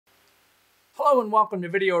Hello and welcome to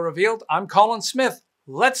Video Revealed. I'm Colin Smith.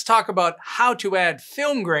 Let's talk about how to add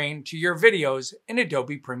film grain to your videos in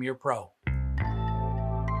Adobe Premiere Pro.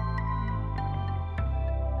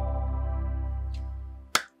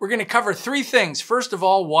 We're going to cover three things. First of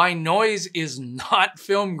all, why noise is not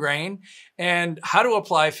film grain and how to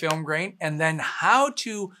apply film grain, and then how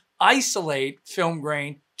to isolate film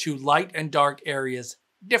grain to light and dark areas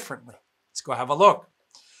differently. Let's go have a look.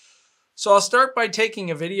 So I'll start by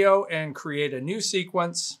taking a video and create a new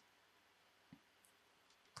sequence.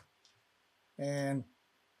 And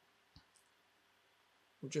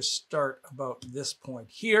we'll just start about this point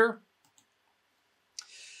here.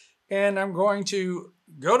 And I'm going to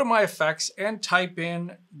go to my effects and type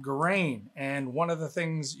in grain. And one of the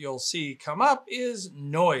things you'll see come up is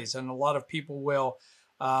noise. And a lot of people will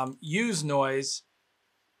use noise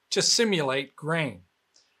to simulate grain.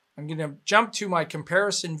 I'm going to jump to my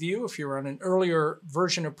comparison view. If you're on an earlier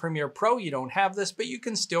version of Premiere Pro, you don't have this, but you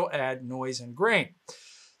can still add noise and grain.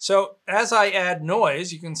 So as I add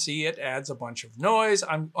noise, you can see it adds a bunch of noise.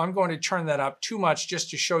 I'm going to turn that up too much just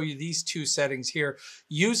to show you these two settings here.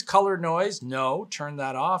 Use color noise, no, turn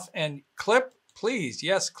that off. And clip, please,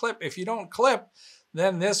 yes, clip. If you don't clip,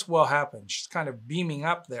 then this will happen. She's kind of beaming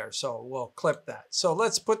up there, so we'll clip that. So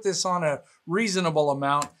let's put this on a reasonable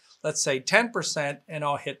amount. Let's say 10%, and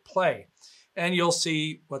I'll hit play. And you'll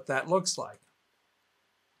see what that looks like.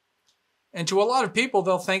 And to a lot of people,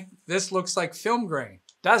 they'll think this looks like film grain.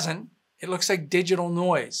 Doesn't. It looks like digital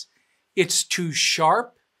noise. It's too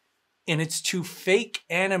sharp and it's too fake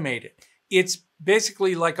animated. It's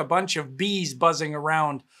basically like a bunch of bees buzzing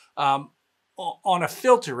around on a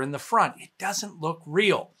filter in the front. It doesn't look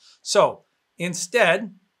real. So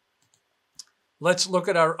instead, let's look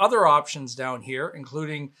at our other options down here,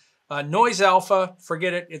 including noise alpha.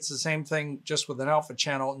 Forget it. It's the same thing, just with an alpha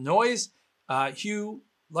channel. Noise, hue,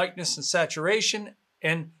 lightness, and saturation,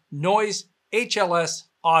 and noise HLS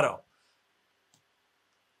auto.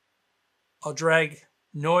 I'll drag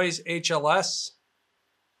noise HLS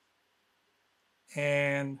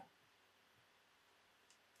and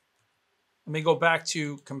let me go back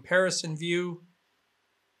to comparison view.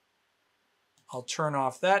 I'll turn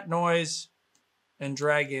off that noise and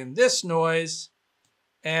drag in this noise,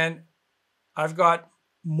 and I've got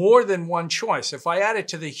more than one choice. If I add it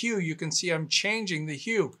to the hue, you can see I'm changing the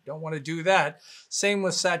hue. Don't want to do that. Same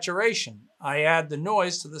with saturation. I add the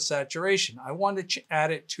noise to the saturation. I want to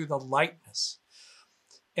add it to the lightness.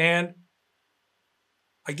 And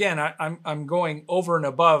again, I'm going over and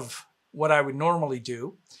above what I would normally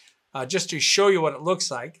do, just to show you what it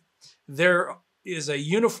looks like. There is a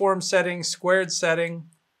uniform setting, squared setting,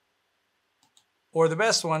 or the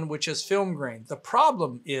best one, which is film grain. The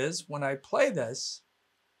problem is when I play this,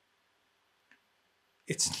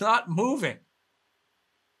 it's not moving.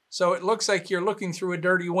 So it looks like you're looking through a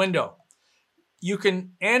dirty window. You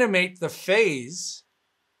can animate the phase,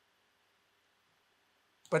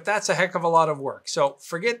 but that's a heck of a lot of work. So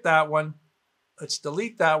forget that one. Let's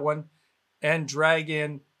delete that one and drag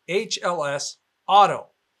in HLS Auto.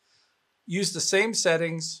 Use the same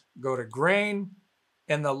settings, go to grain,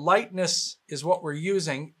 and the lightness is what we're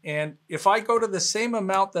using. And if I go to the same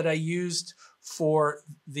amount that I used for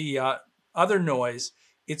the other noise,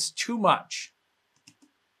 it's too much.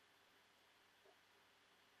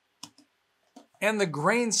 And the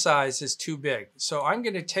grain size is too big. So I'm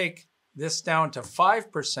going to take this down to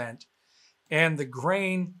 5% and the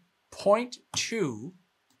grain 0.2.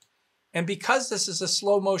 And because this is a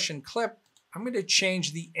slow motion clip, I'm going to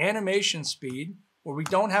change the animation speed where we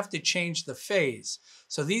don't have to change the phase.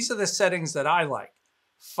 So these are the settings that I like.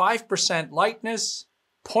 5% lightness,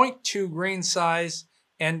 0.2 grain size,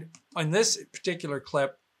 and on this particular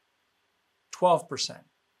clip, 12%.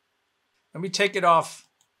 Let me take it off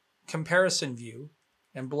comparison view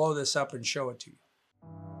and blow this up and show it to you.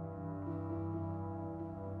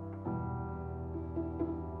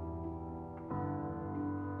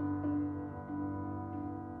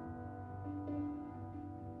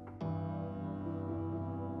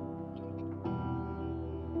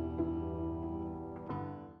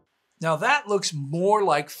 Now that looks more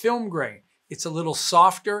like film grain. It's a little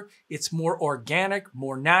softer, it's more organic,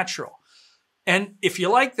 more natural. And if you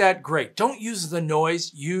like that, great. Don't use the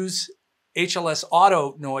noise, use HLS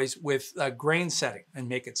Auto noise with a grain setting and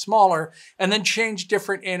make it smaller, and then change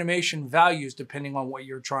different animation values depending on what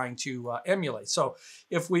you're trying to emulate. So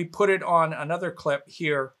if we put it on another clip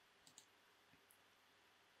here,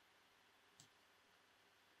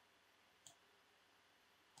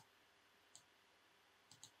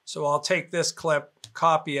 so I'll take this clip,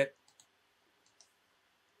 copy it,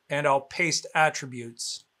 and I'll paste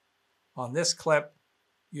attributes on this clip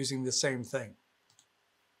using the same thing.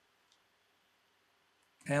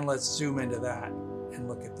 And let's zoom into that and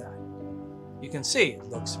look at that. You can see it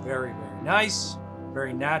looks very, very nice,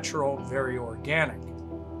 very natural, very organic.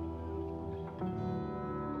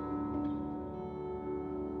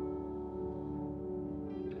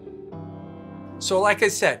 So like I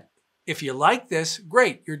said, if you like this,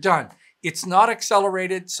 great, you're done. It's not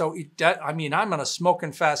accelerated, so I mean, I'm on a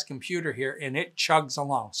smoking fast computer here and it chugs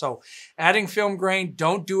along. So adding film grain,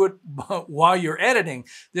 don't do it while you're editing.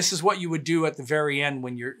 This is what you would do at the very end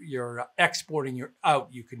when you're exporting out.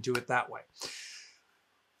 You can do it that way.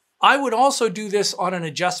 I would also do this on an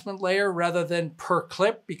adjustment layer rather than per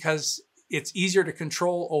clip because it's easier to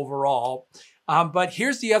control overall. But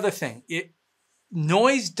here's the other thing.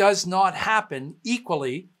 Noise does not happen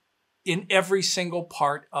equally in every single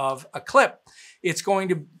part of a clip. It's going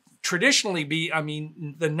to traditionally be, I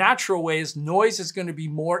mean, the natural way is noise is going to be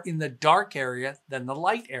more in the dark area than the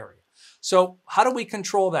light area. So how do we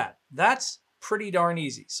control that? That's pretty darn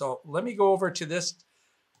easy. So let me go over to this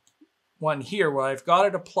one here where I've got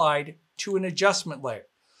it applied to an adjustment layer.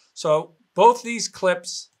 So both these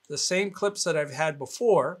clips, the same clips that I've had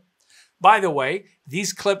before. By the way,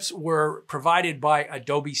 these clips were provided by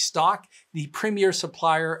Adobe Stock, the premier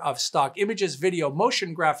supplier of stock images, video,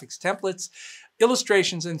 motion graphics, templates,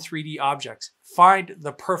 illustrations, and 3D objects. Find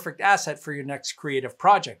the perfect asset for your next creative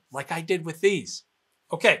project, like I did with these.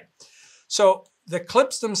 Okay, so the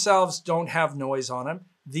clips themselves don't have noise on them.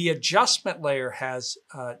 The adjustment layer has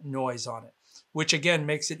noise on it, which again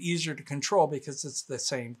makes it easier to control because it's the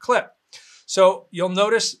same clip. So you'll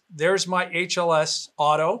notice there's my HLS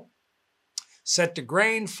auto, set to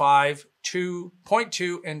grain 5,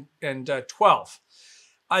 2.2, and 12.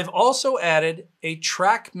 I've also added a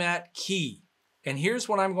track matte key. And here's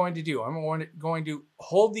what I'm going to do. I'm going to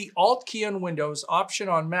hold the Alt key on Windows, Option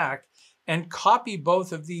on Mac, and copy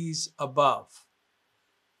both of these above.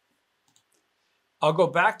 I'll go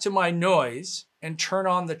back to my noise and turn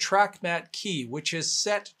on the track matte key, which is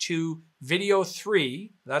set to video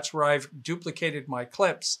 3. That's where I've duplicated my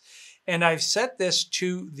clips. And I've set this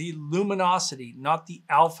to the luminosity, not the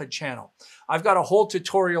alpha channel. I've got a whole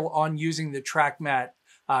tutorial on using the track matte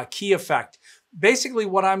key effect. Basically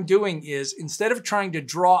what I'm doing is instead of trying to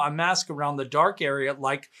draw a mask around the dark area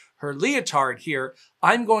like her leotard here,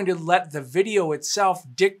 I'm going to let the video itself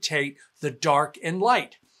dictate the dark and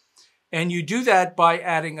light. And you do that by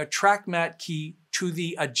adding a track matte key to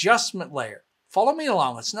the adjustment layer. Follow me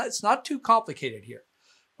along. It's not too complicated here.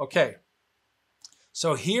 Okay.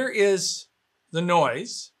 So here is the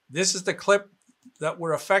noise. This is the clip that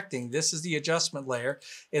we're affecting. This is the adjustment layer.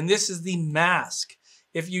 And this is the mask.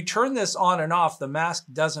 If you turn this on and off, the mask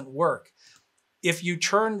doesn't work. If you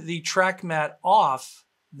turn the track matte off,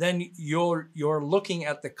 then you're looking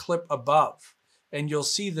at the clip above and you'll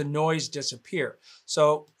see the noise disappear.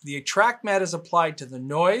 So the track matte is applied to the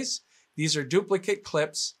noise. These are duplicate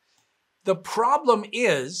clips. The problem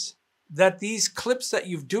is that these clips that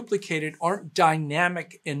you've duplicated aren't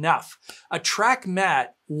dynamic enough. A track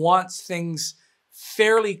matte wants things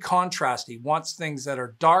fairly contrasty, wants things that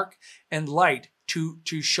are dark and light to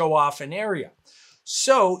show off an area.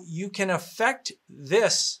 So you can affect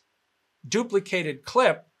this duplicated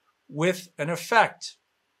clip with an effect.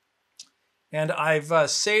 And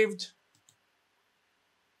I've saved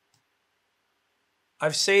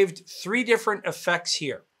 3 different effects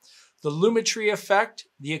here. The Lumetri effect,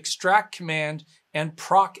 the extract command, and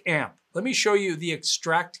proc amp. Let me show you the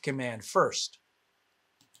extract command first.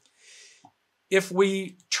 If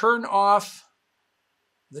we turn off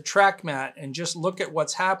the track matte and just look at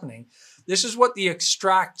what's happening, this is what the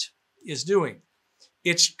extract is doing.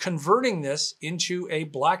 It's converting this into a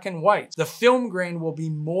black and white. The film grain will be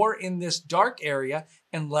more in this dark area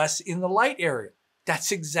and less in the light area.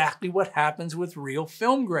 That's exactly what happens with real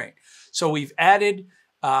film grain. So we've added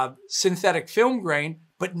synthetic film grain,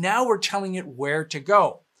 but now we're telling it where to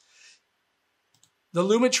go. The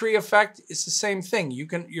Lumetri effect is the same thing.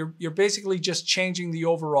 You're basically just changing the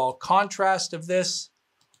overall contrast of this,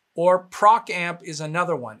 or proc amp is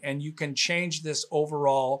another one, and you can change this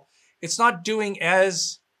overall. It's not doing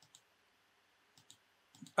as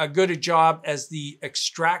a good a job as the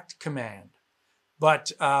extract command,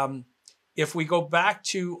 but if we go back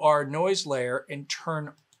to our noise layer and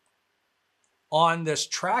turn on this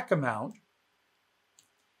track amount,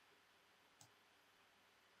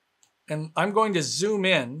 and I'm going to zoom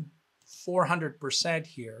in 400%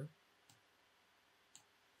 here.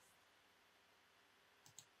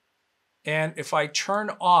 And if I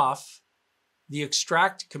turn off the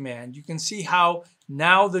extract command, you can see how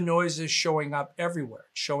now the noise is showing up everywhere.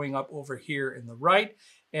 It's showing up over here in the right,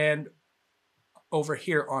 and over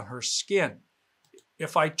here on her skin.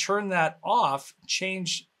 If I turn that off,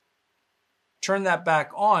 turn that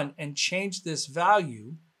back on and change this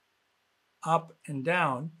value up and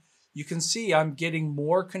down, you can see I'm getting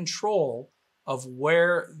more control of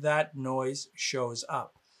where that noise shows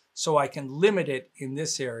up. So I can limit it in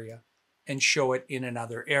this area and show it in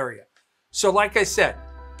another area. So like I said,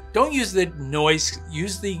 don't use the noise,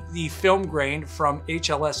 use the film grain from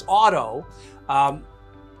HLS Auto.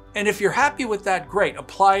 And if you're happy with that, great,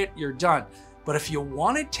 apply it, you're done. But if you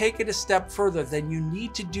want to take it a step further, then you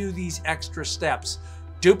need to do these extra steps.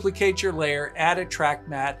 Duplicate your layer, add a track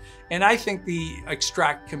matte, and I think the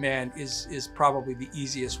extract command is probably the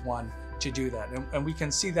easiest one to do that. And we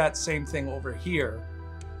can see that same thing over here.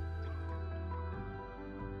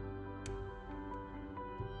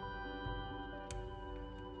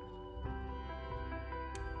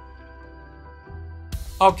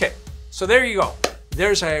 Okay, so there you go.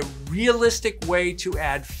 There's a realistic way to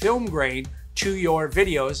add film grain to your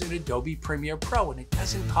videos in Adobe Premiere Pro, and it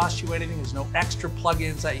doesn't cost you anything. There's no extra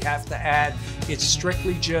plugins that you have to add. It's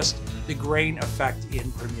strictly just the grain effect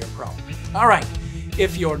in Premiere Pro. All right,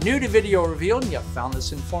 if you're new to Video Revealed and you found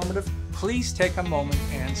this informative, please take a moment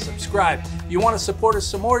and subscribe. If you want to support us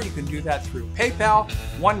some more, you can do that through PayPal,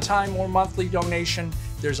 one-time or monthly donation.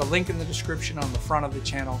 There's a link in the description on the front of the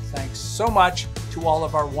channel. Thanks so much to all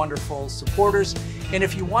of our wonderful supporters. And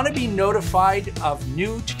if you want to be notified of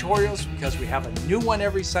new tutorials, because we have a new one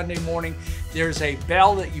every Sunday morning, there's a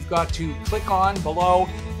bell that you've got to click on below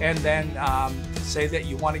and then say that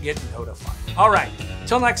you want to get notified. All right,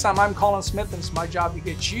 till next time, I'm Colin Smith, and it's my job to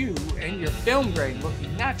get you and your film grain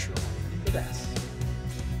looking natural the best.